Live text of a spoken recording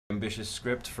Ambitious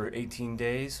script for 18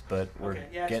 days, but we're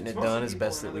getting it done as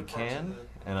best that we can,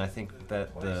 and I think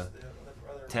that the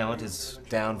talent is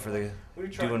down for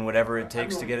doing whatever it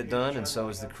takes to get it done, and so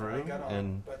is the crew,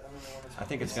 and I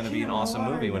think it's going to be an awesome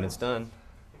movie when it's done.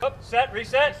 Oh, set,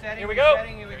 reset, here we go.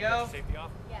 Here we go. Safety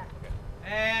off. Yeah.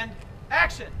 And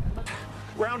action.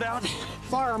 Round out,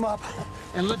 fire them up,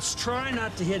 and let's try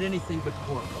not to hit anything but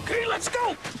pork. Okay, let's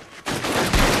go!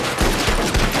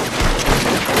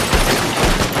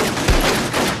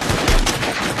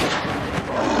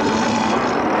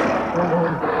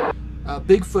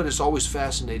 Bigfoot has always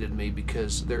fascinated me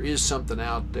because there is something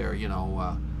out there, you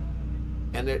know,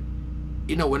 and it,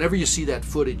 you know, whenever you see that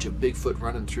footage of Bigfoot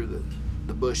running through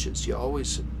the bushes, you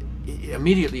always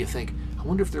immediately you think, I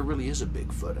wonder if there really is a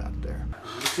Bigfoot out there.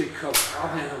 You take cover. I'll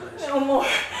handle this. No more.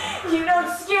 You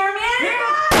don't scare me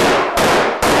anymore.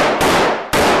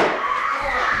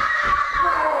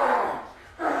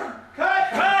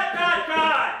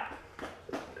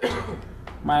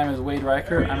 My name is Wade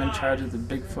Riker. I'm in charge of the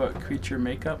Bigfoot creature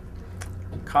makeup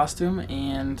costume,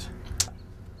 and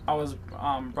I was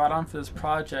brought on for this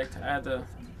project. I had to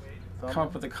come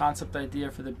up with a concept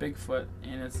idea for the Bigfoot,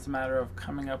 and it's a matter of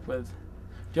coming up with.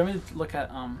 Do you want me to look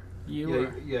at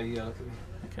you? Yeah.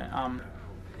 Okay.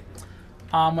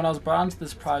 When I was brought onto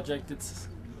this project,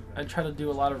 I try to do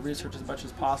a lot of research as much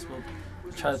as possible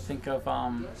to try to think of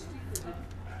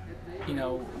you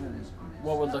know,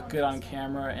 what would look good on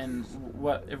camera and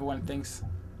what everyone thinks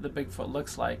the Bigfoot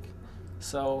looks like.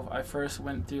 So I first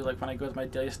went through, like when I go to my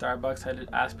daily Starbucks, I did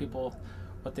ask people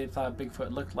what they thought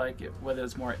Bigfoot looked like, whether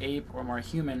it's more ape or more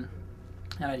human,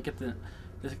 and I get the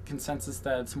consensus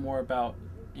that it's more about,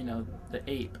 you know, the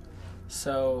ape.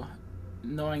 So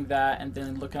knowing that, and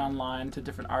then looking online to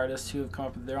different artists who have come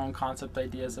up with their own concept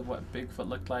ideas of what Bigfoot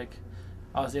looked like,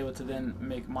 I was able to then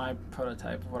make my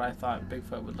prototype of what I thought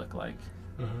Bigfoot would look like.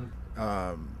 Mm-hmm.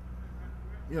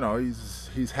 You know,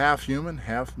 he's half human,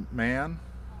 half man.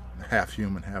 Half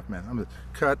human, half man. I'm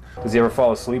cut. Does he ever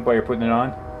fall asleep while you're putting it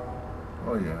on?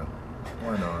 Oh yeah,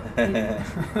 why not?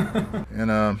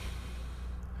 And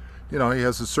you know, he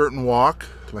has a certain walk,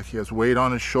 like he has weight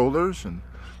on his shoulders, and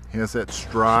he has that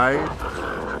stride.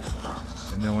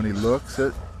 And then when he looks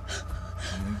at,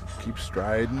 he keeps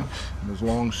striding in his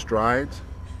long strides.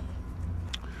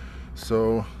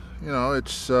 So, you know,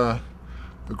 it's a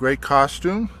great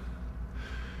costume.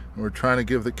 We're trying to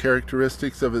give the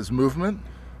characteristics of his movement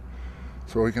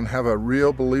so we can have a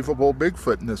real believable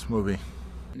Bigfoot in this movie.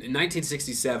 In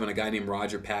 1967, a guy named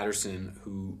Roger Patterson,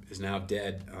 who is now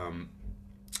dead,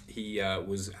 he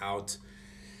was out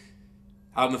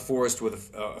in the forest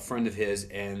with a friend of his,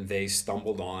 and they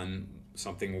stumbled on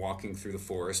something walking through the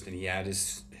forest, and he had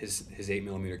his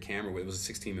 8mm camera. It was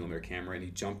a 16mm camera, and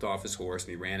he jumped off his horse and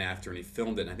he ran after and he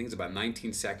filmed it. And I think it's about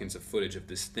 19 seconds of footage of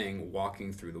this thing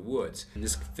walking through the woods. And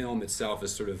this film itself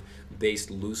is sort of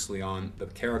based loosely on the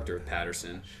character of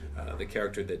Patterson. The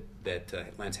character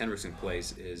that Lance Henriksen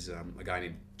plays is a guy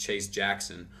named Chase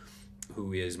Jackson,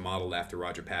 who is modeled after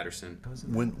Roger Patterson.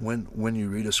 When you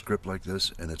read a script like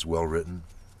this and it's well written,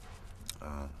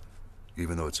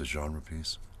 even though it's a genre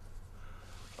piece,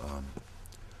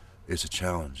 it's a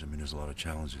challenge. I mean, there's a lot of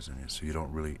challenges in it, so you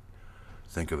don't really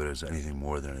think of it as anything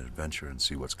more than an adventure and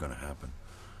see what's going to happen.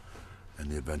 And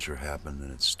the adventure happened,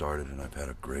 and it started, and I've had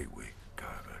a great week. God,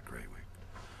 I've had a great week.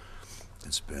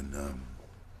 It's been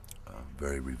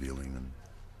very revealing,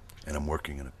 and I'm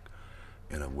working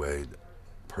in a way that,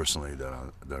 personally that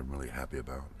I'm really happy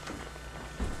about.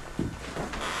 Did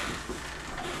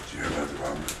you hear about the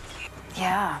robbery?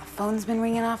 Yeah, phone's been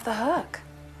ringing off the hook.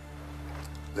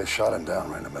 They shot him down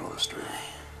right in the middle of the street.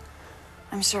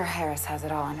 I'm sure Harris has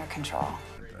it all under control.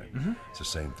 Mm-hmm. It's the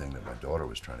same thing that my daughter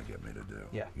was trying to get me to do.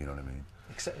 Yeah. You know what I mean?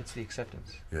 It's the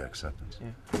acceptance. Yeah, acceptance.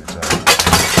 Yeah. Exactly.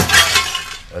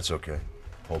 That's okay.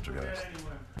 Poltergeist.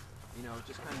 You know,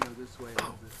 just kind of go this way.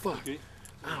 Oh, fuck.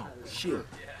 Ow, shit.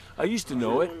 I used to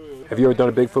know it. Have you ever done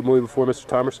a Bigfoot movie before, Mr.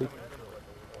 Thomerson?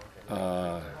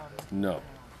 No. No?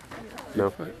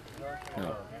 Bigfoot?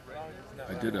 No.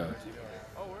 I did a...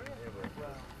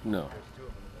 No.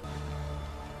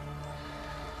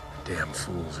 Damn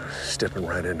fools are stepping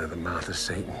right into the mouth of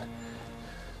Satan.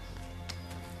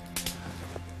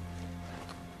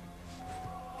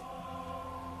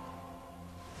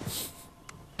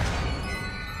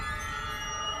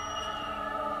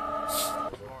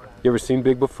 You ever seen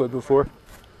Bigfoot before?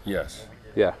 Yes.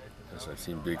 Yeah. Yes, I've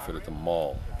seen Bigfoot at the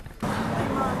mall.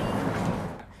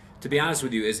 To be honest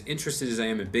with you, as interested as I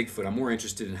am in Bigfoot, I'm more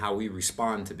interested in how we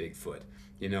respond to Bigfoot.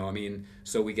 You know, I mean,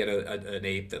 so we get an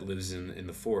ape that lives in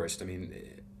the forest. I mean,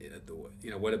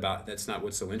 you know, what about, that's not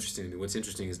what's so interesting to me. What's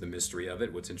interesting is the mystery of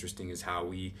it. What's interesting is how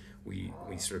we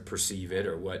sort of perceive it,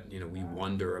 or what, you know, we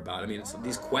wonder about. I mean,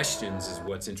 these questions is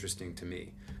what's interesting to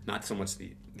me, not so much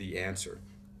the answer.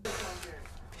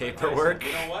 Paperwork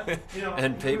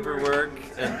and paperwork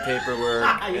and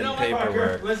paperwork and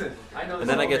paperwork. And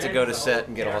then I get to go to set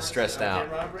and get all stressed out.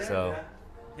 So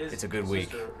it's a good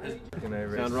week.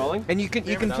 Sound rolling? And you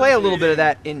can play a little bit of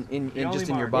that in just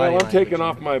in your body. Well, I'm taking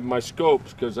off my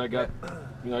scopes because I got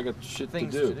shit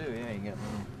things to do. Yeah, you get.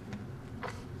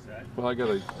 Well, I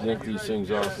gotta yank these things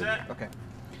off. Okay.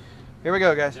 Here we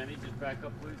go, guys.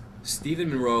 Stephen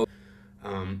Monroe,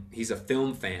 he's a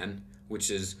film fan,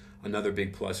 which is another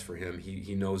big plus for him.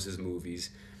 He knows his movies.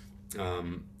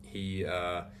 He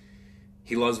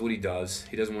loves what he does.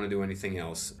 He doesn't want to do anything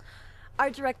else. Our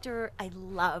director, I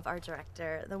love our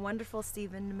director, the wonderful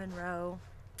Stephen Monroe,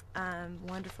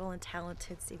 wonderful and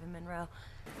talented Stephen Monroe.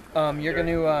 You're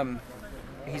gonna,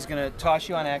 he's gonna toss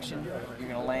you on action. You're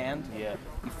gonna land. Yeah.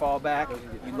 You fall back.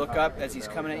 You look up as he's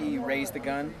coming at you. You raise the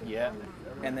gun. Yeah.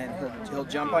 And then he'll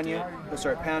jump on you. He'll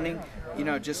start pounding. You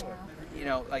know, just, you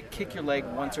know, like kick your leg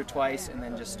once or twice, and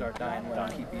then just start dying.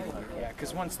 Let him keep eating you. Yeah.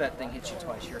 Because once that thing hits you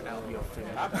twice, you're out. You're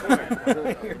finished.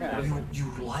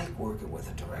 You like working with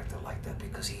a director like that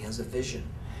because he has a vision,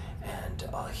 and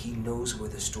he knows where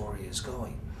the story is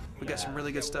going. We got some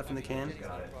really good stuff in the can.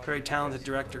 Very talented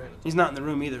director. He's not in the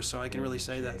room either, so I can really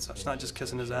say that. So it's not just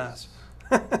kissing his ass.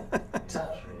 1,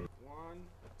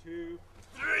 2,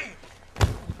 3.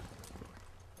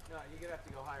 No, you're gonna have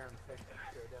to go higher on the face.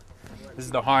 This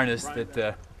is the harness that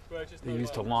they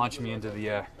used to launch me into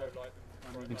the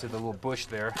little bush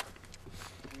there.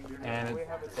 And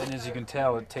as you can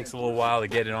tell, it takes a little while to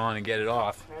get it on and get it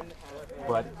off.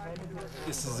 But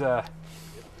this is an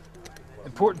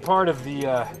important part of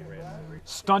the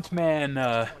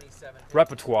stuntman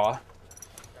repertoire.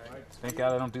 Thank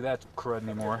God I don't do that crud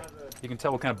anymore. You can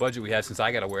tell what kind of budget we have since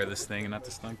I got to wear this thing and not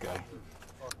the stunt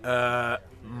guy.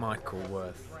 Michael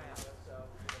Worth.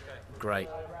 Great.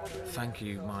 Thank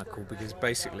you, Michael, because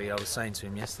basically I was saying to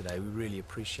him yesterday, we really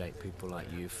appreciate people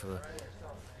like you for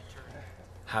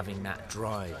having that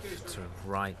drive to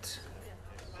write,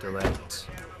 direct.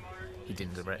 He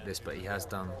didn't direct this, but he has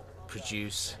done,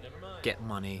 produce, get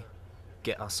money,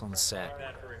 get us on set.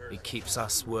 It keeps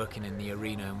us working in the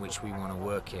arena in which we want to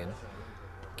work in.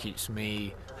 Keeps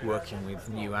me working with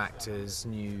new actors,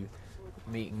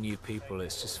 meeting new people.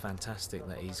 It's just fantastic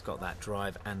that he's got that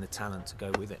drive and the talent to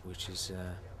go with it, which is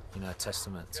you know, a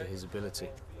testament to his ability.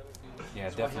 Yeah,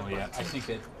 definitely. I think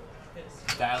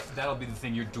that'll be the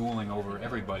thing you're dueling over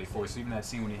everybody for. So even that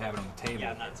scene when you have it on the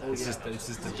table, it's just a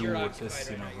duel with this,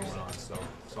 you know, going on. So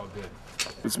it's all good.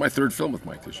 It's my third film with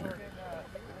Mike this year,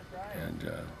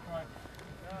 and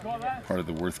part of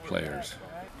the Worth players.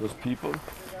 Those people.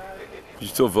 You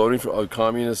still voting for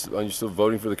communists? Are you still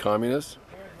voting for the communists?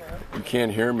 You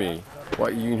can't hear me. Why?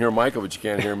 You can hear Michael, but you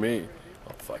can't hear me.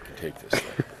 I'll fucking take this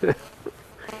thing.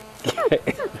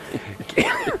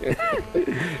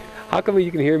 How come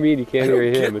you can hear me and you can't hear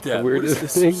him? It's the weirdest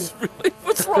thing. Really,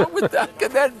 what's wrong with that? How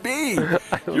can that be?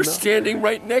 You're standing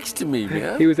right next to me,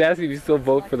 man. He was asking if you still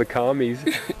vote for the commies.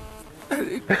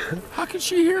 How can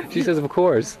she hear me? She says, of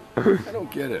course. I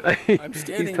don't get it. I'm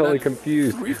standing He's totally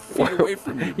confused. 3 feet away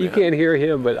from you, man. You can't hear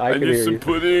him, but I can hear you. I need some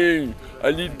pudding.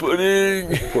 I need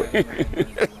pudding.